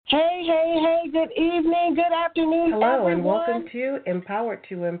Hey, hey, hey, good evening, good afternoon, Hello, and everyone. welcome to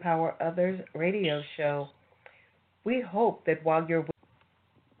Empower Others radio show. We hope that while you're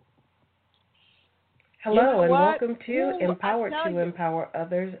Hello, and welcome to Empower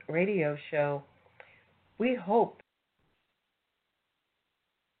Others radio show. We hope.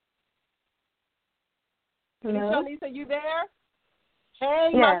 Hello? Shawniece, are you there?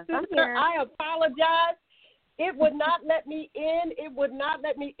 Hey, yes, my sister, I apologize. It would not let me in.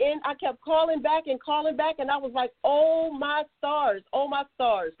 I kept calling back, and I was like, oh, my stars.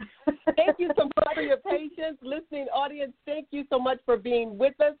 Thank you so much for your patience. Listening audience, thank you so much for being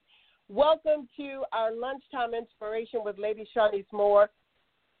with us. Welcome to our lunchtime inspiration with Lady Shawniece Moore.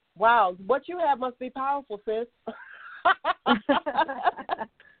 Wow, what you have must be powerful, sis.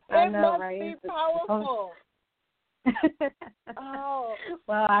 I know, must be powerful. Oh,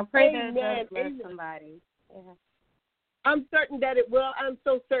 well, I pray that it does bless somebody. Yeah. I'm certain that it will. I'm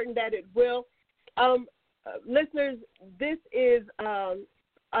so certain that it will. Listeners, this is an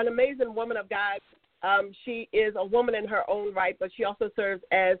amazing woman of God. She is a woman in her own right, but she also serves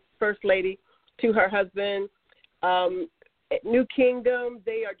as First Lady to her husband. New Kingdom,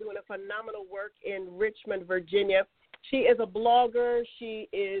 they are doing a phenomenal work in Richmond, Virginia. She is a blogger. She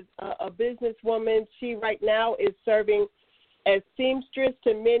is a businesswoman. She right now is serving as seamstress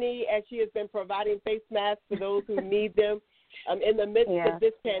to many, as she has been providing face masks for those who need them in the midst of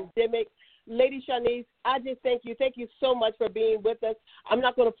this pandemic. Lady Shawniece, I just thank you. Thank you so much for being with us. I'm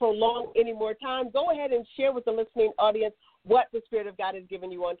not going to prolong any more time. Go ahead and share with the listening audience what the Spirit of God has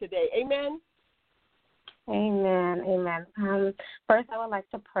given you on today. Amen? Amen. First, I would like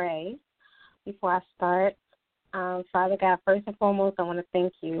to pray before I start. Father God, first and foremost, I want to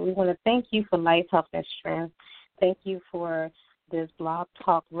thank you. We want to thank you for life, health, and strength. Thank you for this Blog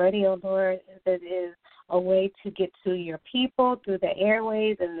Talk Radio, Lord, that is a way to get to your people through the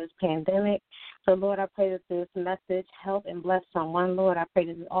airways in this pandemic. So, Lord, I pray that this message help and bless someone. Lord, I pray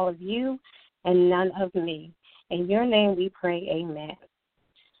that it's all of you and none of me. In your name we pray, amen.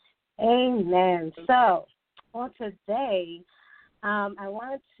 Amen. So, on today, I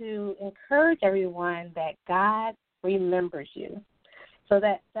wanted to encourage everyone that God remembers you. So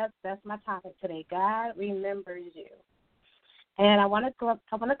that's my topic today. God remembers you, and I want to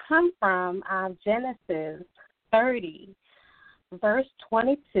come from Genesis 30, verse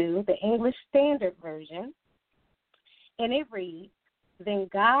 22, the English Standard Version, and it reads, "Then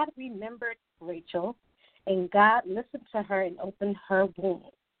God remembered Rachel, and God listened to her and opened her womb."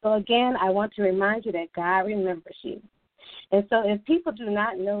 So again, I want to remind you that God remembers you, and so if people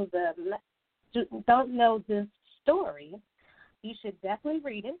don't know this story, you should definitely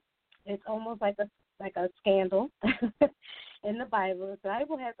read it. It's almost like a scandal in the Bible. The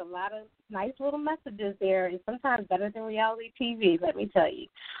Bible has a lot of nice little messages there, and sometimes better than reality TV, let me tell you.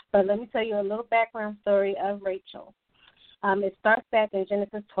 But let me tell you a little background story of Rachel. It starts back in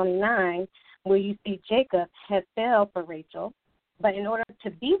Genesis 29, where you see Jacob had fell for Rachel, but in order to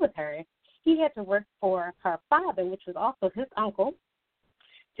be with her, he had to work for her father, which was also his uncle,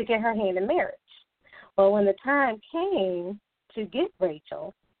 to get her hand in marriage. Well, when the time came to get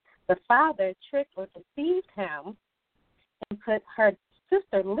Rachel, the father tricked or deceived him and put her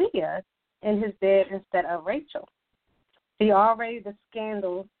sister Leah in his bed instead of Rachel. See, already the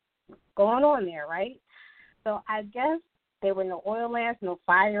scandal going on there, right? So I guess there were no oil lamps, no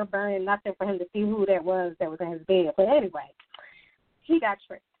fire burning, nothing for him to see who that was in his bed. But anyway, he got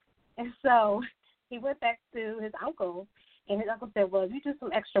tricked. And so he went back to his uncle, and his uncle said, well, if you do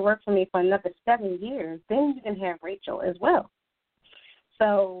some extra work for me for another 7 years, then you can have Rachel as well.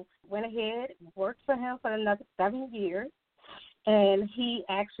 So went ahead, worked for him for another 7 years, and he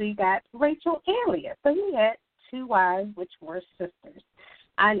actually got Rachel and Leah. So he had 2 wives, which were sisters.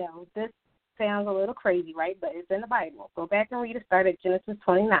 I know, this sounds a little crazy, right? But it's in the Bible. Go back and read it. Start at Genesis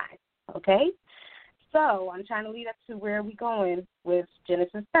 29, okay? So I'm trying to lead up to where we're going with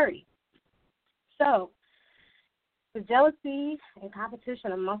Genesis 30. So the jealousy and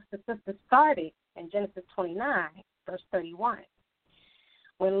competition amongst the sisters started in Genesis 29, verse 31.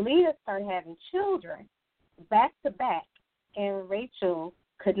 When Leah started having children back to back, and Rachel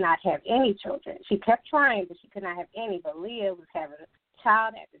could not have any children. She kept trying, but she could not have any, but Leah was having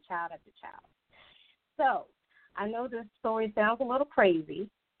child after child after child. So I know this story sounds a little crazy,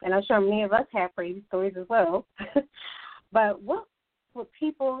 and I'm sure many of us have crazy stories as well, but what would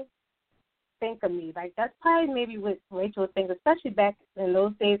people think of me? Like, that's probably maybe what Rachel would think, especially back in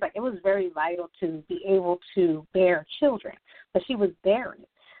those days. Like, it was very vital to be able to bear children, but she was barren.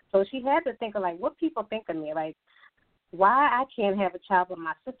 So she had to think of, like, what people think of me, like, why I can't have a child but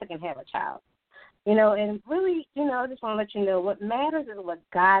my sister can have a child. And really, I just want to let you know what matters is what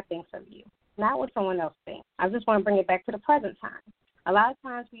God thinks of you, not what someone else thinks. I just want to bring it back to the present time. A lot of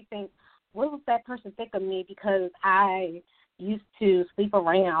times we think, what will that person think of me because I used to sleep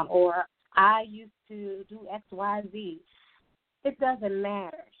around or I used to do X, Y, Z. It doesn't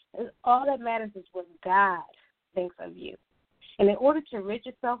matter. All that matters is what God thinks of you. And in order to rid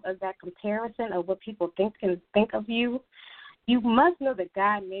yourself of that comparison of what people think of you, you must know that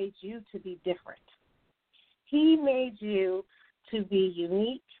God made you to be different. He made you to be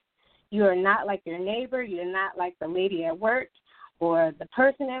unique. You are not like your neighbor. You're not like the lady at work or the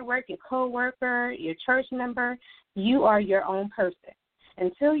person at work, your coworker, your church member. You are your own person.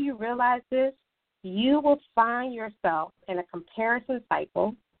 Until you realize this, you will find yourself in a comparison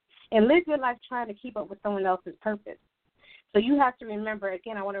cycle and live your life trying to keep up with someone else's purpose. So you have to remember,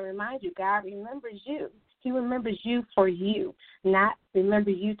 again, I want to remind you, God remembers you. He remembers you for you, not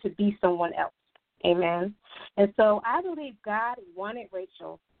remember you to be someone else. Amen. And so I believe God wanted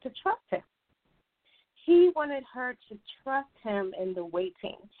Rachel to trust him. He wanted her to trust him in the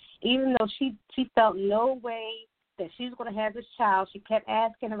waiting. Even though she felt no way that she was going to have this child, she kept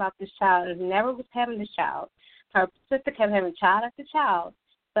asking about this child and never was having this child. Her sister kept having child after child.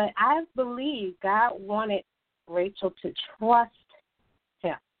 But I believe God wanted Rachel to trust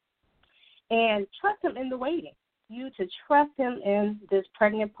him and trust him in the waiting. You to trust him in this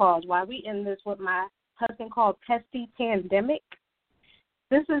pregnant pause. While we in this, what my husband called pesky pandemic,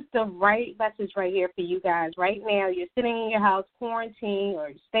 this is the right message right here for you guys. Right now, you're sitting in your house quarantined or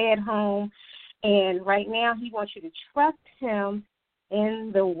you stay at home, and right now he wants you to trust him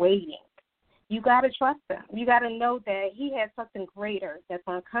in the waiting. You got to trust him. You got to know that he has something greater that's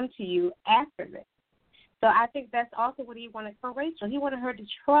going to come to you after this. So I think that's also what he wanted for Rachel. He wanted her to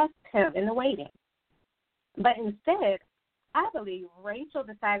trust him in the waiting. But instead, I believe Rachel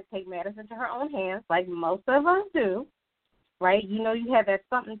decided to take matters into her own hands, like most of us do, right? You have that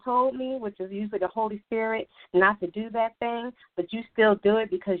something told me, which is usually the Holy Spirit, not to do that thing, but you still do it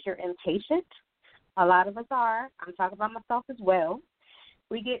because you're impatient. A lot of us are. I'm talking about myself as well.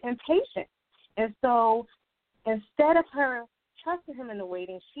 We get impatient. And so instead of her trusting him in the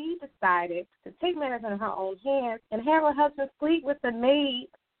waiting, she decided to take matters in her own hands and have her husband sleep with the maid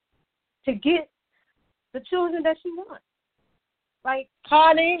to get the children that she wants. Like,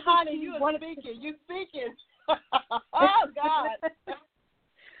 honey, you are speaking. You're speaking. Oh, God.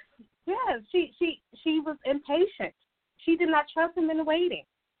 Yes, she was impatient. She did not trust him in the waiting.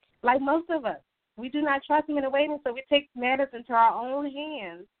 Like most of us, we do not trust him in the waiting, so we take matters into our own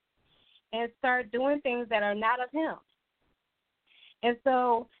hands and start doing things that are not of him. And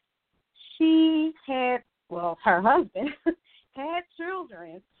so she had, her husband had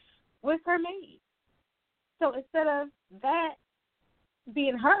children with her maid. So instead of that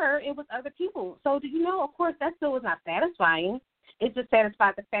being her, it was other people. So, of course, that still was not satisfying. It just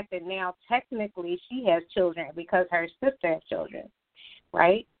satisfied the fact that now technically she has children because her sister has children,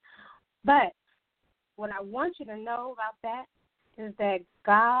 right? But what I want you to know about that is that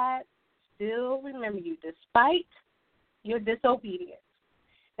God still remembers you despite your disobedience.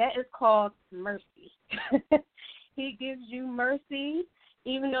 That is called mercy. He gives you mercy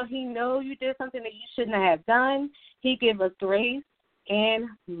even though he knows you did something that you shouldn't have done. He gives us grace and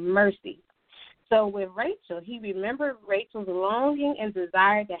mercy. So with Rachel, he remembered Rachel's longing and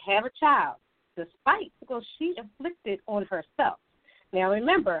desire to have a child, despite because she inflicted on herself. Now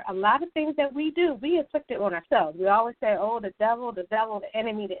remember, a lot of things that we do, we inflict it on ourselves. We always say, the devil, the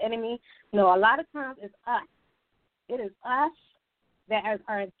enemy. No, a lot of times it's us. It is us that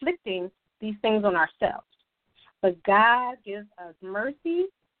are inflicting these things on ourselves. But God gives us mercy,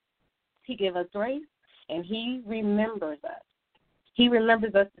 he gives us grace, and he remembers us. He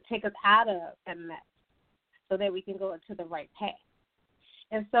remembers us to take us out of that mess so that we can go into the right path.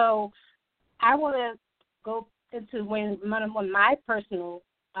 And so I want to go into one of my personal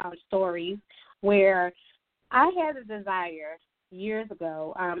stories where I had a desire years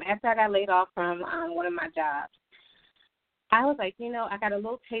ago after I got laid off from one of my jobs. I was like, I got a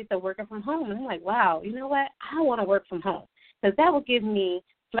little taste of working from home. And I'm like, wow, you know what? I want to work from home because that will give me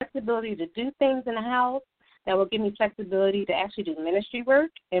flexibility to do things in the house. That will give me flexibility to actually do ministry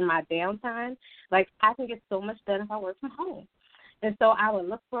work in my downtime. Like, I can get so much done if I work from home. And so I would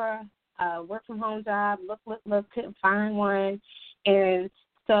look for a work-from-home job, look, couldn't find one. And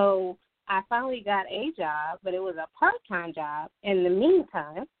so I finally got a job, but it was a part-time job in the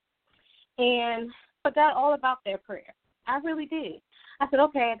meantime, and forgot all about that prayer. I really did. I said,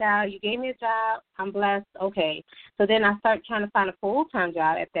 okay, God, you gave me a job. I'm blessed. Okay. So then I started trying to find a full-time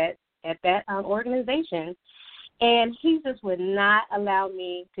job at that organization, and he just would not allow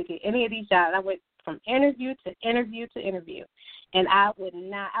me to get any of these jobs. I went from interview to interview to interview. And I would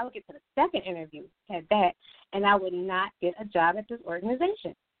get to the second interview at that, and I would not get a job at this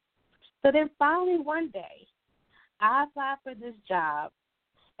organization. So then finally one day, I applied for this job,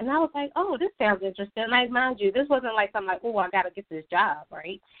 and I was like, oh, this sounds interesting. Like, mind you, this wasn't like something like, oh, I got to get this job,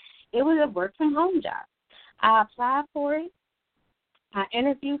 right? It was a work-from-home job. I applied for it. I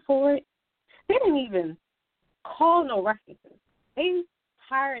interviewed for it. They didn't even call no references. They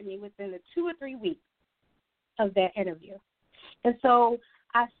hired me within the 2 or 3 weeks of that interview. And so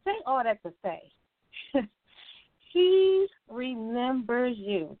I say all that to say, he remembers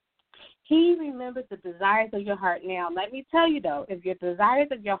you. He remembers the desires of your heart. Now, let me tell you, though, if your desires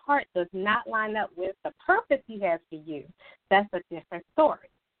of your heart does not line up with the purpose he has for you, that's a different story.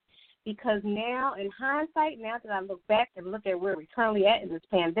 Because now, in hindsight, now that I look back and look at where we're currently at in this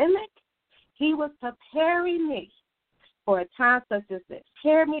pandemic, he was preparing me for a time such as this.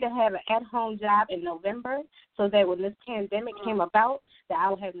 Prepared me to have an at-home job in November so that when this pandemic came about, that I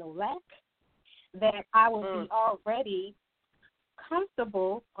would have no lack, that I would be already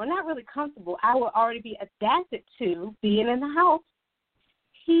comfortable, or not really comfortable, I would already be adapted to being in the house.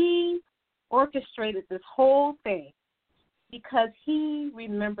 He orchestrated this whole thing because he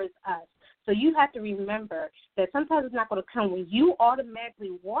remembers us. So you have to remember that sometimes it's not going to come when you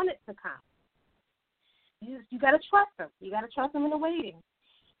automatically want it to come. You got to trust him. You got to trust him in the waiting.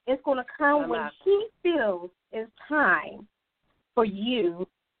 It's going to come when he feels it's time for you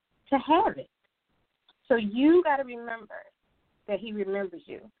to have it. So you got to remember that he remembers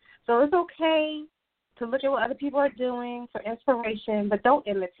you. So it's okay to look at what other people are doing for inspiration, but don't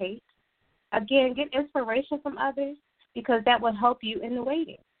imitate. Again, get inspiration from others because that will help you in the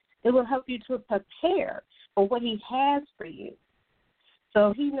waiting. It will help you to prepare for what he has for you.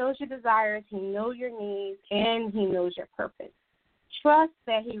 So he knows your desires, he knows your needs, and he knows your purpose. Trust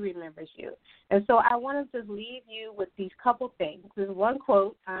that he remembers you. And so I want to just leave you with these couple things. There's one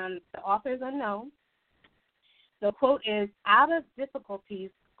quote, the author is unknown. The quote is, out of difficulties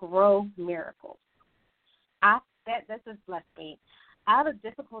grow miracles. That just blessed me. Out of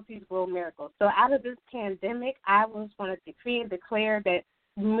difficulties grow miracles. So out of this pandemic, I just want to decree and declare that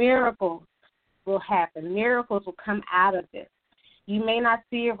miracles will happen. Miracles will come out of this. You may not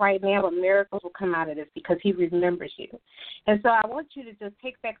see it right now, but miracles will come out of this because he remembers you. And so I want you to just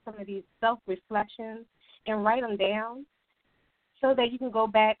take back some of these self-reflections and write them down so that you can go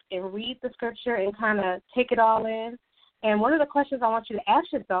back and read the scripture and kind of take it all in. And one of the questions I want you to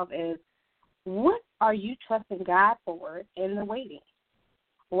ask yourself is, what are you trusting God for in the waiting?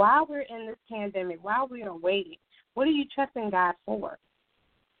 While we're in this pandemic, while we are waiting, what are you trusting God for?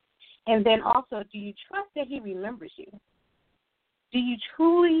 And then also, do you trust that he remembers you? Do you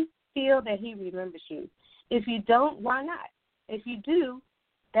truly feel that he remembers you? If you don't, why not? If you do,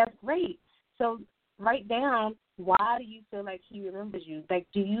 that's great. So write down, why do you feel like he remembers you? Like,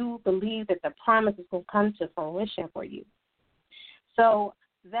 do you believe that the promise is going to come to fruition for you? So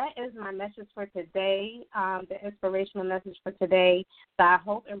that is my message for today, the inspirational message for today. So I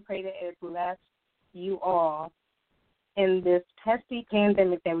hope and pray that it bless you all in this pesky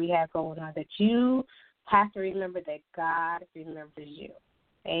pandemic that we have going on, that you have to remember that God remembers you.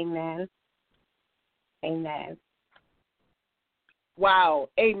 Amen. Amen. Wow.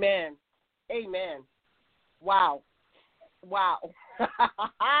 Amen. Amen. Wow. Wow.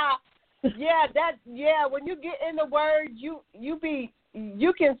 When you get in the word, you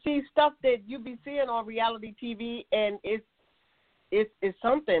can see stuff that you be seeing on reality TV, and it's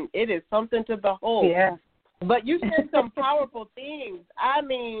something. It is something to behold. Yeah. But you said some powerful things. I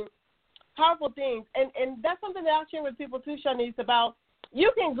mean, powerful things. And that's something that I share with people too, Shawniece, about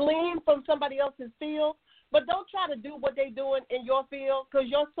you can glean from somebody else's field, but don't try to do what they're doing in your field because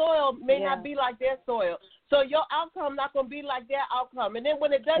your soil may not be like their soil. So your outcome not going to be like their outcome. And then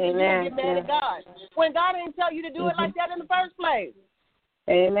when it doesn't, you get mad at God. When God didn't tell you to do it like that in the first place.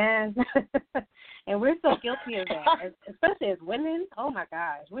 Amen. And we're so guilty of that, especially as women. Oh, my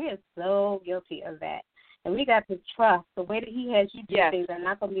gosh. We are so guilty of that. And we got to trust the way that he has you do things are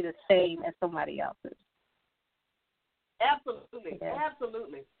not going to be the same as somebody else's. Absolutely. Yes.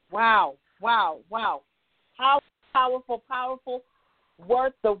 Absolutely. Wow. Wow. Wow. How powerful,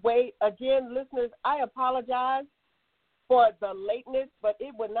 worth the wait. Again, listeners, I apologize for the lateness, but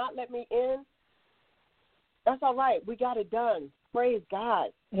it would not let me in. That's all right. We got it done. Praise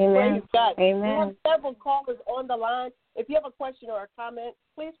God. Amen. Praise God. Amen. We have several callers on the line. If you have a question or a comment,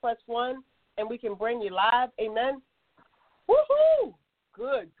 please press 1, and we can bring you live. Amen. Woohoo!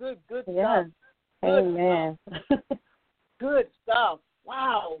 Good stuff. Good Amen. Stuff. Good stuff.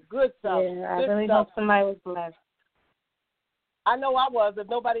 Wow, good stuff. Yeah, I good really stuff. hope somebody was blessed. I know I was. If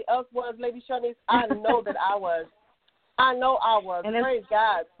nobody else was, Lady Shawniece, I know that I was. I know I was. Praise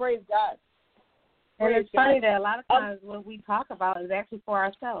God. Praise God. And it's funny that a lot of times what we talk about is actually for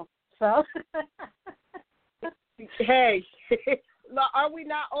ourselves. So, hey, are we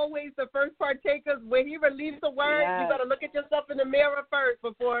not always the first partakers? When he releases a word, you got to look at yourself in the mirror first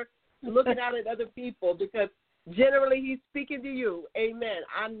before looking out at other people, because generally he's speaking to you. Amen.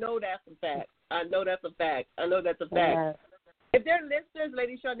 I know that's a fact. I know that's a fact. Yeah. If there are listeners,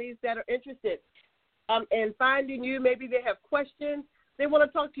 Lady Shawniece, that are interested in finding you, maybe they have questions, they want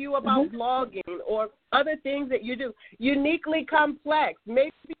to talk to you about blogging or other things that you do. Uniquely Complex.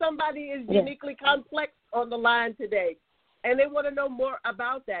 Maybe somebody is uniquely complex on the line today, and they want to know more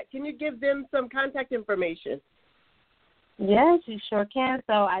about that. Can you give them some contact information? Yes, you sure can.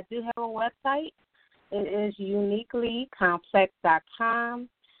 So I do have a website. It is uniquelycomplex.com.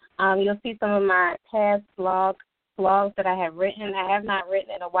 You'll see some of my past blogs that I have written. I have not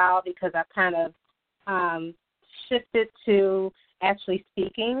written in a while because I've kind of shifted to actually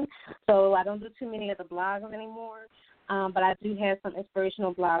speaking. So I don't do too many of the blogs anymore. But I do have some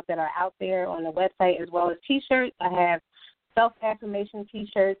inspirational blogs that are out there on the website, as well as T-shirts. I have self-affirmation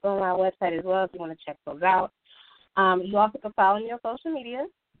T-shirts on my website as well if you want to check those out. You also can follow me on social media.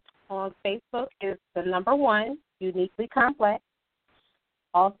 On Facebook is the number 1, Uniquely Complex.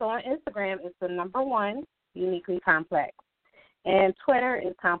 Also on Instagram is the number 1, Uniquely Complex. And Twitter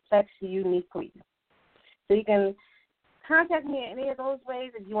is Complex Uniquely. So you can contact me in any of those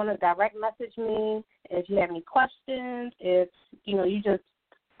ways if you want to direct message me, if you have any questions, if, you just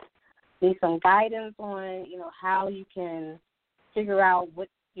need some guidance on, how you can figure out what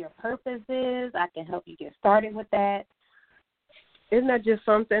your purpose is. I can help you get started with that. Isn't that just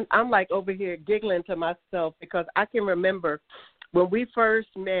something? I'm like over here giggling to myself because I can remember when we first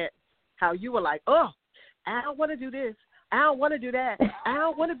met how you were like, oh, I don't want to do this. I don't want to do that. I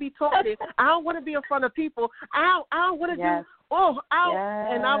don't want to be talking. I don't want to be in front of people. I don't want to do, and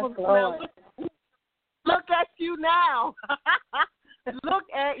I was, look at you now. Look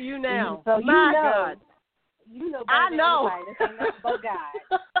at you now. So My God. You know I know. This ain't nothing but God,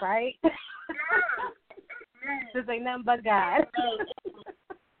 right? This ain't nothing but God.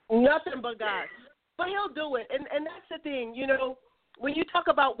 Nothing but God. But he'll do it. And that's the thing, when you talk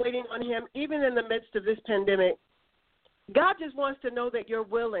about waiting on him, even in the midst of this pandemic, God just wants to know that you're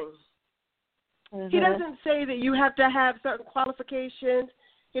willing. Mm-hmm. He doesn't say that you have to have certain qualifications.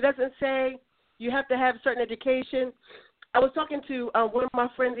 He doesn't say you have to have certain education. I was talking to one of my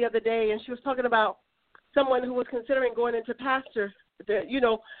friends the other day, and she was talking about someone who was considering going into pastor,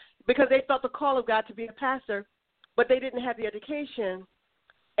 because they felt the call of God to be a pastor, but they didn't have the education.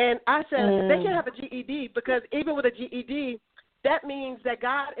 And I said they can have a GED, because even with a GED, that means that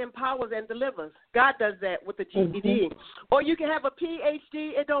God empowers and delivers. God does that with the GED. Mm-hmm. Or you can have a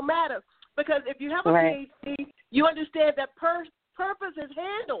PhD. It don't matter, because if you have a PhD, you understand that purpose is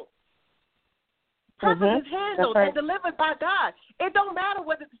handled. Purpose is handled and delivered by God. It don't matter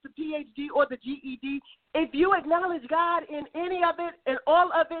whether it's the PhD or the GED. If you acknowledge God in any of it and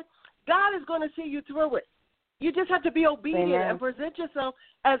all of it, God is going to see you through it. You just have to be obedient and present yourself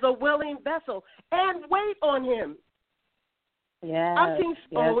as a willing vessel and wait on him. Yeah. I've seen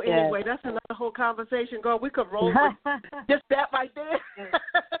anyway, that's another whole conversation, girl. We could roll with just that right there.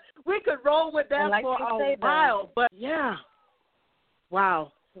 We could roll with that for a while. But yeah.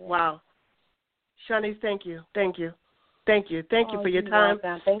 Wow. Shawniece, thank you for your time.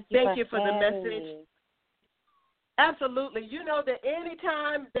 Thank you for the message. Me. Absolutely. You know that any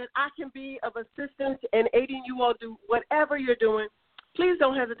time that I can be of assistance in aiding you all do whatever you're doing, please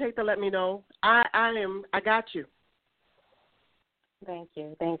don't hesitate to let me know. I got you. Thank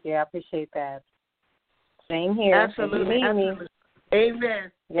you. I appreciate that. Same here. Absolutely.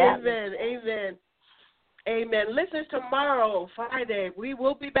 Amen. Yeah. Amen. Listeners, tomorrow, Friday, we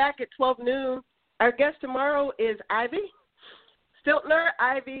will be back at 12 noon. Our guest tomorrow is Ivy Stiltner.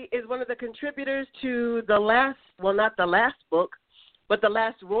 Ivy is one of the contributors to the last book, but the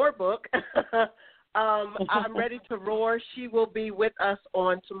last Roar book. I'm Ready to Roar. She will be with us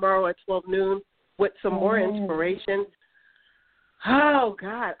on tomorrow at 12 noon with some more inspiration. Oh,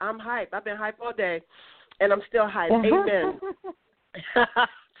 God, I'm hyped. I've been hyped all day, and I'm still hyped. Amen.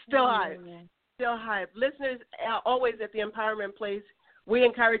 Still hyped. Listeners, always at the Empowerment Place, we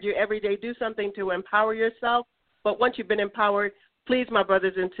encourage you every day, do something to empower yourself. But once you've been empowered, please, my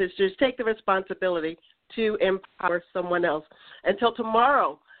brothers and sisters, take the responsibility to empower someone else. Until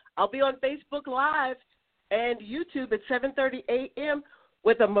tomorrow, I'll be on Facebook Live and YouTube at 7:30 a.m.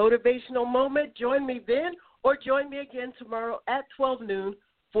 with a motivational moment. Join me then, or join me again tomorrow at 12 noon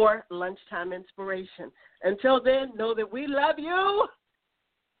for Lunchtime Inspiration. Until then, know that we love you,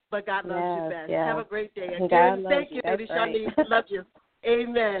 but God loves you best. Yes. Have a great day. God Again, loves thank you, That's Lady right. Shawniece. Love you.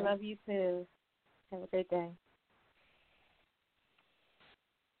 Amen. Love you too. Have a great day.